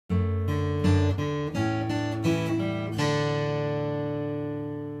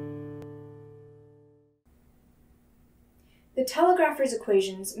The telegrapher's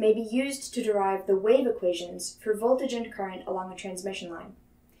equations may be used to derive the wave equations for voltage and current along a transmission line.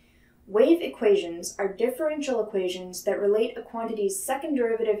 Wave equations are differential equations that relate a quantity's second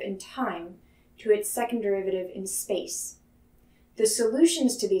derivative in time to its second derivative in space. The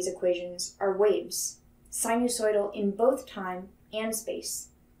solutions to these equations are waves, sinusoidal in both time and space.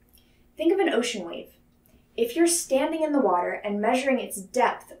 Think of an ocean wave. If you're standing in the water and measuring its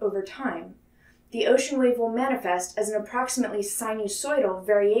depth over time, the ocean wave will manifest as an approximately sinusoidal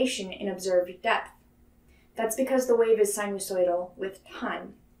variation in observed depth. That's because the wave is sinusoidal with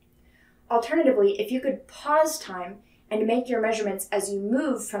time. Alternatively, if you could pause time and make your measurements as you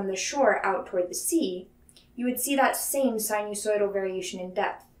move from the shore out toward the sea, you would see that same sinusoidal variation in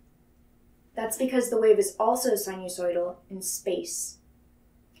depth. That's because the wave is also sinusoidal in space.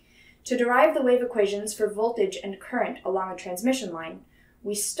 To derive the wave equations for voltage and current along a transmission line,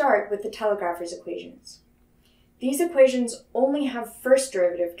 we start with the telegrapher's equations. These equations only have first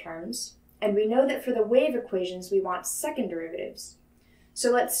derivative terms, and we know that for the wave equations we want second derivatives.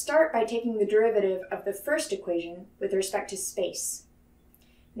 So let's start by taking the derivative of the first equation with respect to space.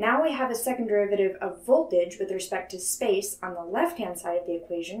 Now we have a second derivative of voltage with respect to space on the left-hand side of the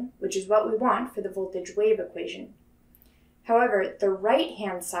equation, which is what we want for the voltage wave equation. However, the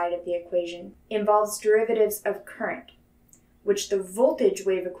right-hand side of the equation involves derivatives of current, which the voltage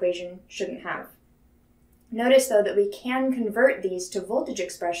wave equation shouldn't have. Notice, though, that we can convert these to voltage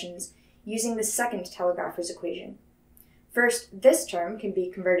expressions using the second telegrapher's equation. First, this term can be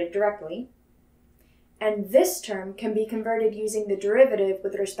converted directly, and this term can be converted using the derivative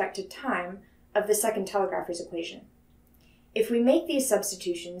with respect to time of the second telegrapher's equation. If we make these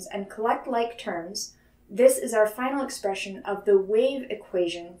substitutions and collect like terms, this is our final expression of the wave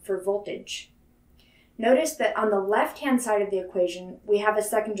equation for voltage. Notice that on the left-hand side of the equation, we have a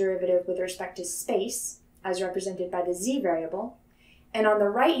second derivative with respect to space, as represented by the z variable, and on the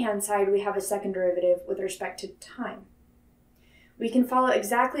right-hand side, we have a second derivative with respect to time. We can follow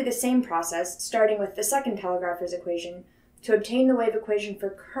exactly the same process, starting with the second telegrapher's equation, to obtain the wave equation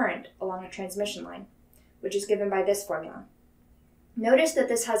for current along a transmission line, which is given by this formula. Notice that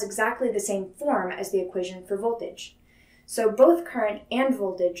this has exactly the same form as the equation for voltage. So both current and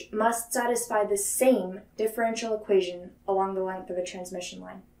voltage must satisfy the same differential equation along the length of a transmission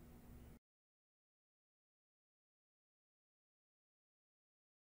line.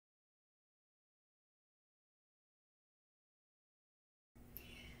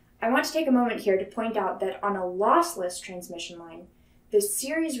 I want to take a moment here to point out that on a lossless transmission line, the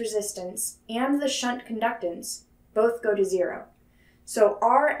series resistance and the shunt conductance both go to 0. So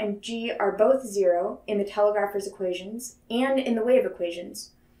R and G are both 0 in the telegrapher's equations and in the wave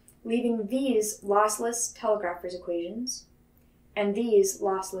equations, leaving these lossless telegrapher's equations and these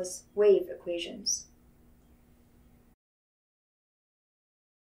lossless wave equations.